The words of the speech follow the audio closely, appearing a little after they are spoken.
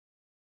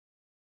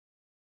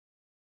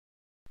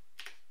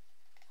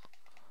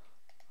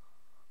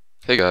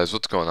Hey guys,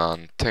 what's going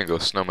on?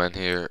 TangoSnowman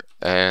here,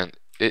 and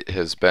it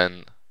has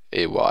been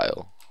a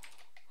while.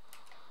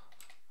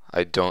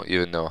 I don't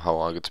even know how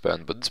long it's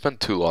been, but it's been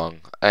too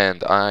long,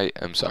 and I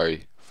am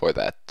sorry for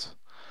that.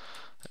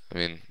 I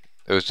mean,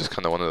 it was just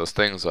kind of one of those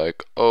things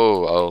like,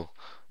 oh, I'll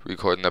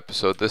record an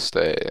episode this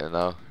day, and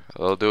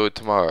I'll do it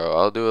tomorrow,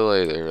 I'll do it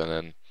later, and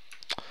then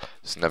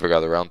just never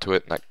got around to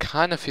it, and I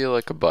kind of feel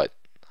like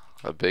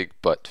a big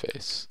butt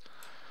face.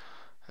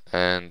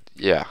 And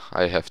yeah,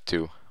 I have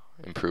to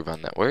improve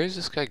on that. Where is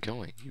this guy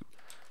going?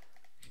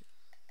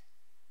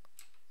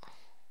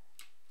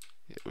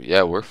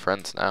 Yeah, we're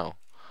friends now.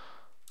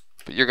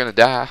 But you're gonna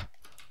die.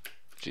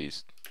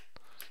 Jeez.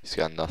 He's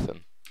got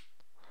nothing.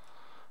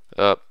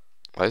 Why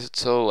is it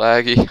so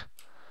laggy?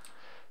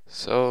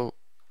 So,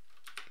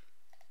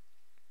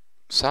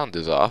 sound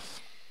is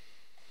off.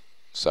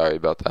 Sorry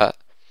about that.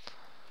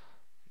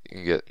 You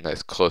can get a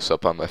nice close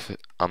up on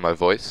my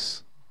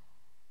voice.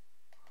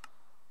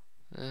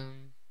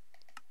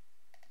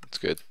 That's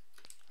good,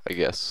 I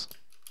guess.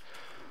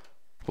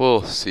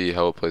 We'll see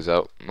how it plays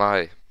out.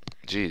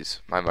 Jeez,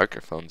 my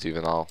microphone's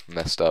even all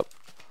messed up.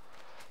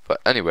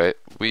 But anyway,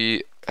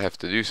 we have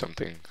to do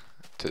something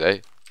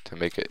today to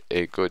make it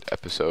a good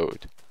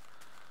episode.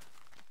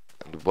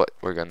 And what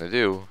we're gonna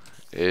do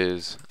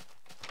is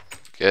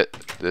get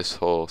this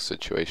whole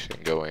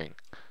situation going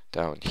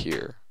down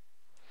here.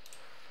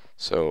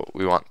 So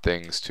we want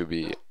things to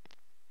be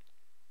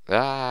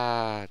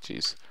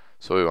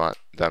So we want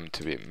them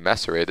to be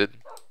macerated,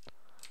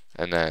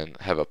 and then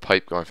have a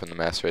pipe going from the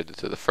macerated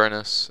to the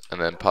furnace,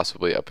 and then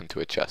possibly up into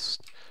a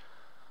chest.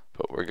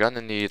 But we're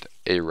gonna need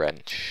a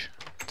wrench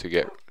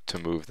to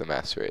move the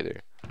macerator.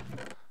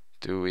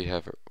 Do we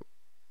have a...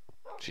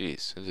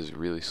 Jeez, this is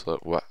really slow.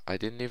 What? I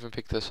didn't even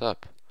pick this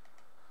up.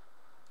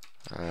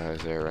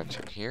 Is there a wrench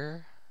in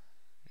here?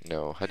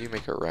 No. How do you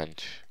make a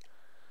wrench?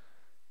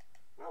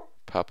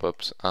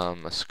 Pop-ups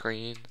on the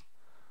screen.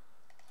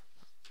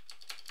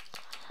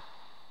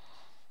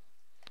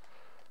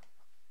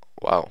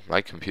 Wow,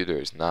 my computer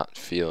is not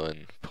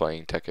feeling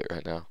playing Tekkit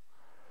right now.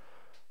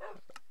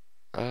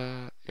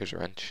 Here's a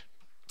wrench.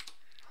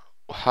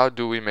 How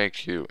do we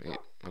make you...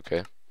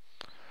 Okay.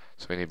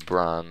 So we need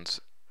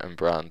bronze, and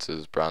bronze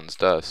is bronze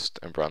dust,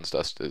 and bronze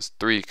dust is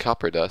 3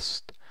 copper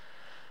dust,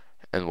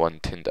 and 1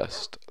 tin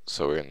dust.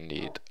 So we're going to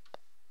need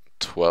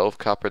 12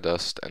 copper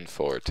dust and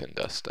 4 tin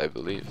dust, I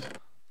believe.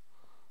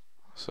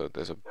 So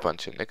there's a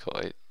bunch of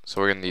nickelite.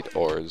 So we're going to need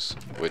ores,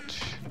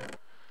 which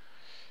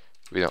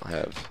we don't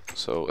have.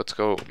 So let's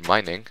go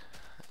mining,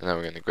 and then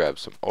we're going to grab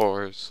some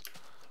ores.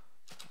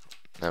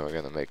 Then we're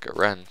going to make a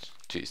wrench.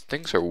 Jeez,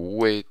 things are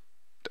way...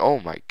 Oh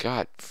my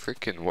god,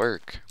 freaking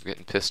work. I'm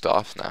getting pissed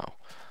off now.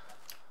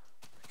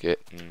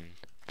 Getting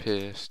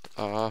pissed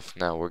off.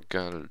 Now we're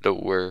going to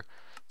lower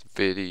the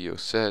video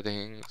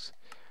settings.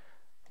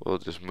 We'll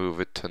just move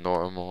it to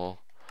normal.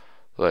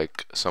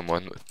 Like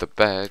someone with the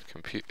bad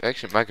computer.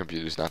 Actually, my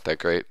computer's not that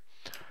great.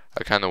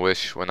 I kind of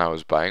wish when I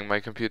was buying my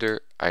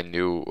computer, I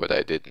knew what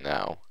I did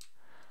now.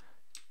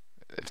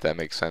 If that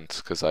makes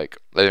sense. Because, like,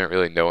 I didn't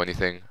really know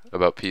anything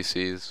about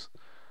PCs.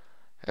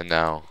 And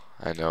now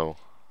I know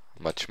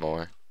much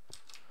more.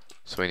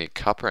 So we need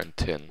copper and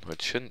tin,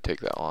 which shouldn't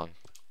take that long.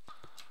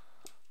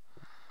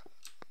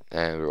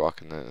 And we're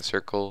walking in a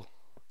circle.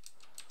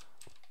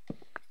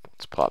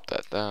 Let's plop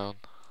that down.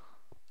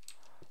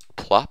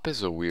 Plop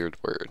is a weird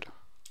word.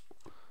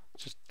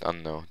 Just, I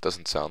don't know, it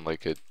doesn't sound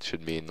like it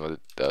should mean what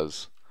it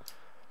does.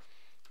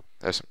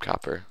 There's some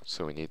copper,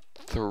 so we need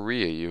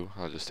 3 of you.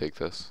 I'll just take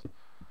this.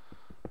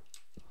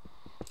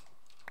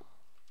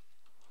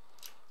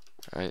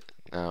 Alright,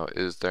 now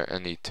is there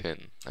any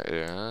tin?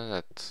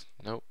 That's,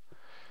 nope.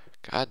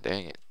 God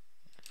dang it.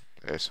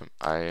 There's some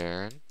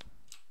iron.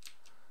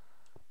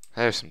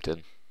 There's some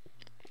tin.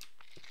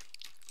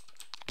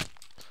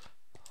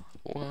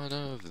 One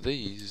of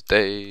these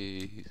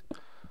days.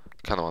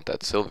 Kind of want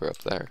that silver up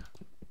there.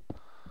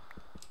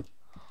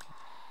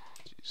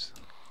 Jeez.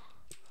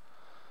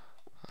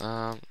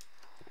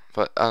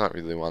 But I don't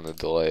really want to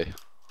delay.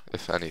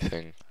 If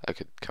anything, I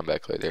could come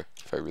back later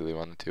if I really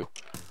wanted to.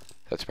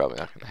 That's probably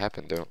not gonna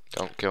happen.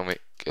 Don't kill me.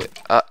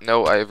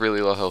 No, I have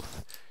really low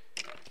health.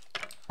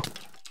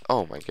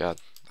 Oh my god.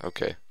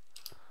 Okay.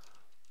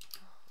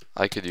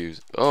 I could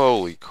use...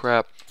 Holy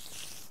crap.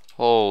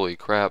 Holy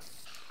crap.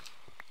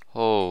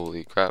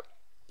 Holy crap.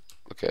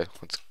 Okay,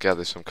 let's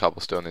gather some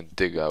cobblestone and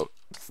dig out.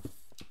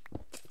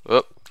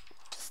 Up.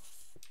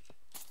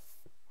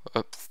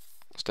 Up.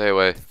 Stay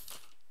away.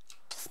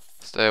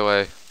 Stay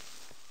away.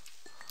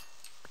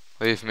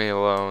 Leave me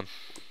alone.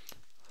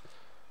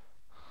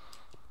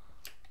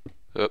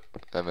 Oop,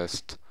 I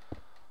missed.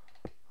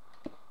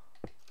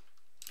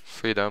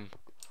 Freedom.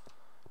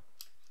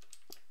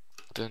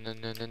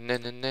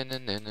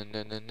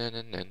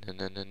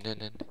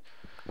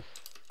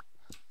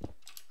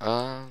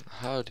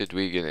 How did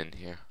we get in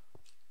here?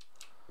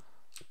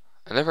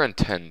 I never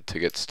intend to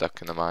get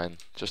stuck in a mine.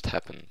 It just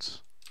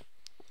happens.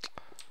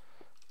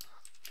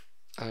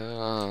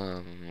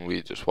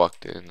 We just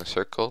walked in a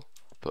circle,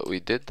 but we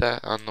did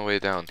that on the way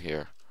down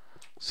here.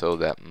 so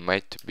that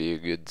might be a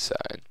good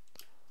sign.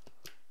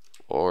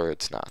 Or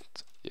it's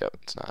not. Yep,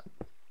 it's not.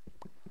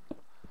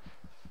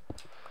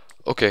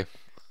 Okay,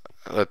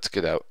 let's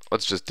get out.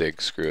 Let's just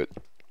dig, screw it.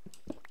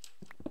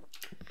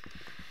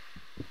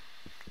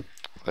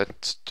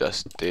 Let's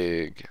just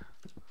dig.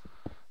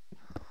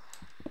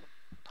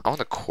 I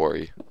want a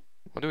quarry.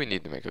 What do we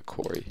need to make a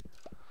quarry?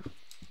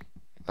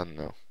 I don't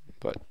know,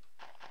 but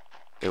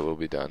it will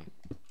be done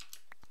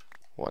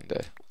one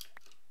day.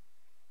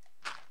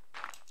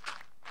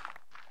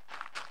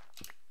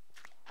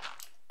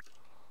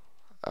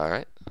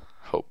 Alright,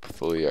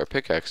 hopefully our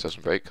pickaxe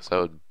doesn't break, because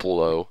that would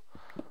blow.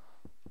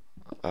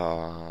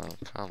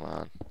 Come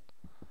on.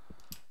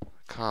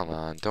 Come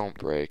on, don't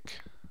break.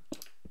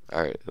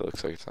 Alright, it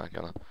looks like it's not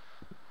gonna.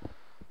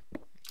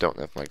 Don't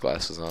have my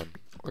glasses on,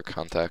 or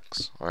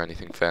contacts, or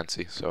anything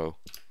fancy, so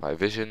my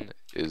vision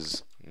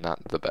is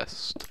not the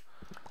best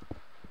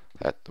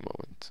at the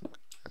moment.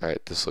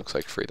 Alright, this looks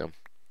like freedom.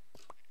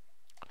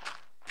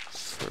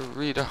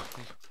 Freedom.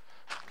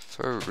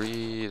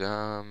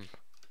 Freedom.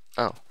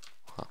 Oh.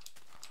 Huh.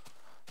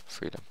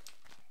 Freedom.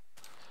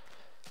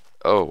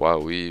 Oh, wow,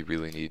 we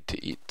really need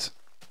to eat.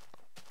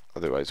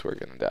 Otherwise, we're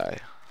gonna die.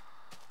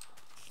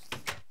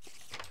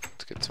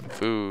 Let's get some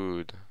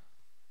food.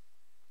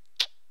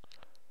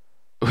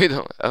 We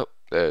don't. Oh,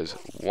 there's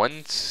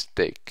one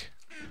steak.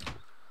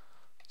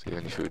 Do you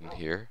have any food in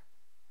here?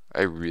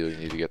 I really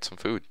need to get some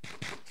food.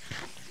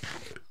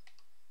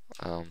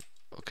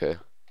 Okay.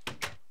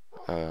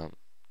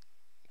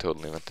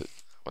 Totally meant to.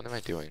 What am I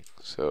doing?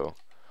 So,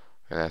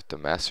 I'm gonna have to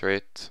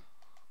macerate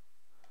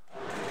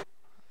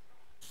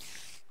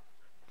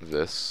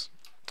this.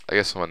 I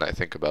guess when I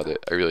think about it,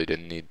 I really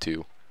didn't need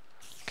to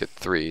get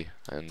 3.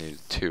 I needed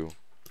 2.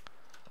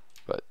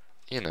 But,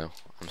 you know,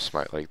 I'm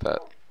smart like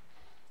that.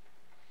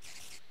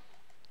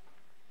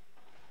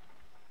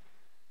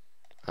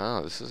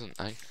 Oh, this isn't.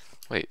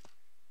 Wait.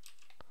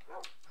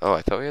 Oh,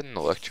 I thought we had an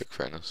electric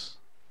furnace.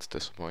 It's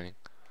disappointing.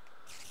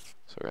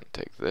 So we're gonna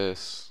take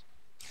this.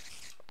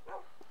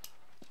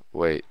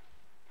 Wait.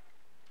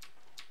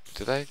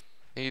 Did I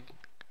need?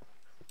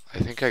 I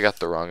think I got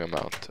the wrong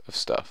amount of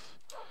stuff.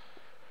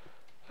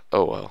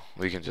 Oh well,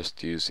 we can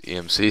just use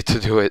EMC to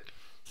do it.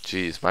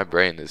 Jeez, my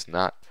brain is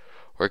not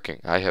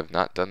working. I have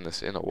not done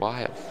this in a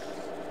while.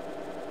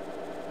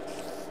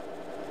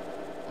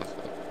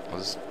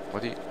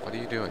 What are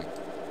you doing?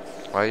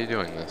 Why are you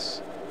doing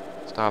this?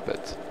 Stop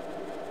it.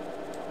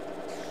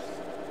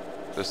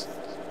 Just,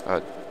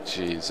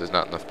 jeez, there's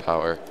not enough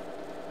power.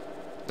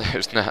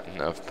 There's not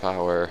enough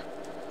power.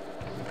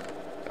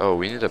 Oh,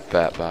 we need a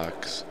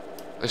Batbox.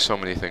 There's so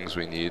many things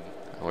we need,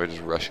 and we're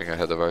just rushing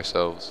ahead of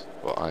ourselves.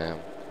 Well, I am.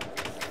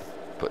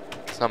 But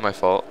it's not my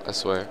fault, I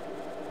swear.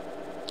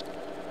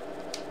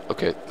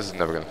 Okay, this is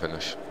never gonna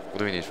finish. What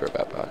do we need for a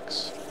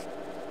Batbox?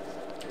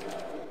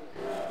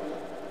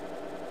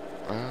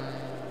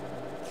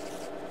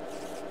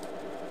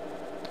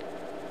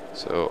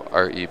 So,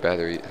 RE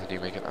battery. How do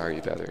you make an RE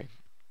battery?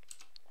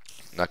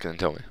 Not gonna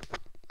tell me.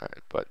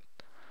 Alright, but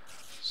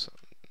so,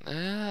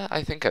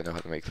 I think I know how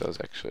to make those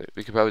actually.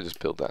 We could probably just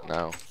build that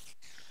now.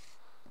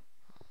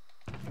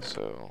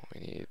 So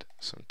we need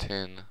some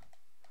tin,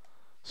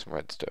 some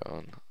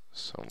redstone,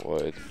 some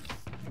wood,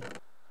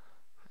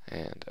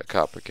 and a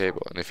copper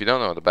cable. And if you don't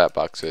know what a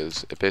Batbox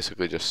is, it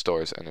basically just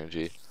stores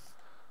energy.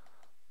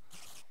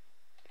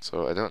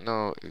 So I don't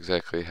know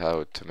exactly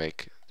how to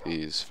make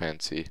these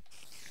fancy.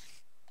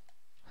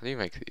 How do you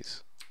make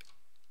these?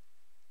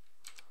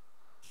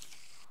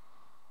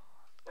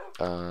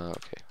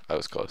 Okay, I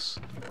was close.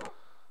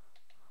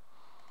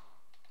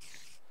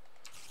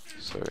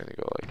 So we're gonna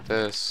go like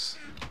this,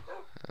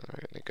 and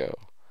we're gonna go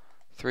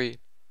 3,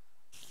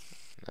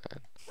 and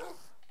then 1,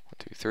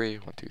 2, 3,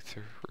 1, 2,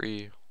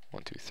 3,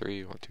 1, 2,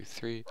 3, 1, 2,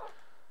 3.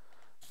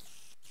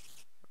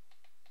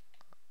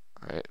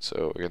 Alright,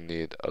 so we're gonna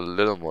need a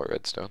little more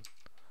redstone,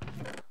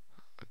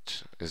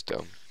 which is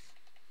dumb.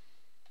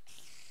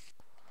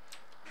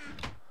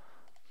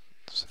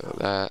 So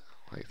that,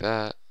 like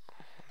that,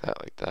 that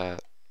like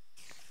that,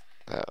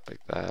 that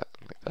like that,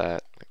 like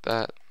that, like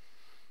that.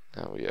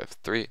 Now we have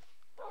 3.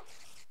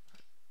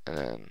 And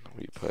then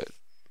we put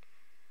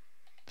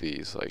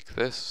these like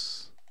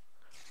this,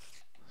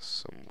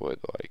 some wood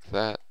like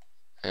that,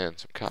 and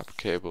some copper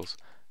cables,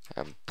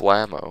 and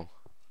blammo.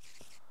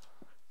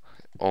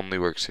 Only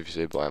works if you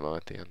say blammo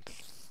at the end.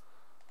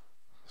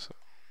 So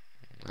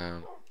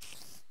now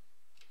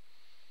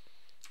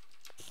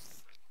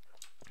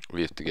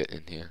we have to get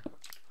in here.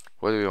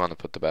 Where do we want to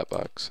put the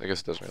Batbox? I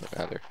guess it doesn't really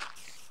matter.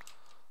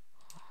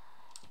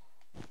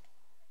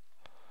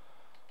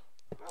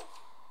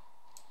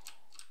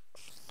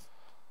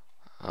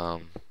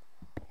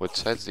 Which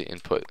side's the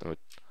input?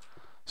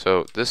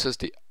 So this is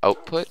the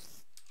output,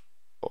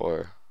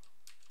 or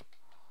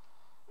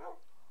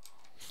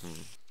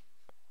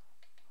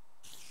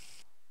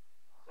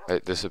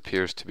right, this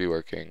appears to be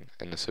working,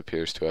 and this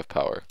appears to have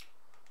power.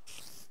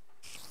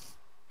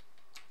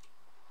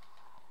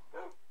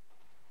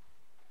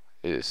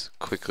 It is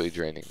quickly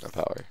draining the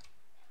power.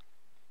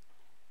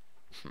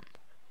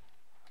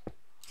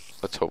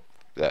 Let's hope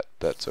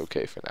that's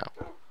okay for now.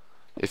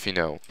 If you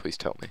know, please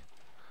tell me.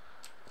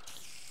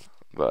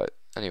 But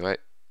anyway,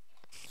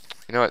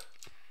 you know what?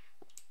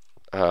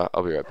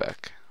 I'll be right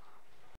back.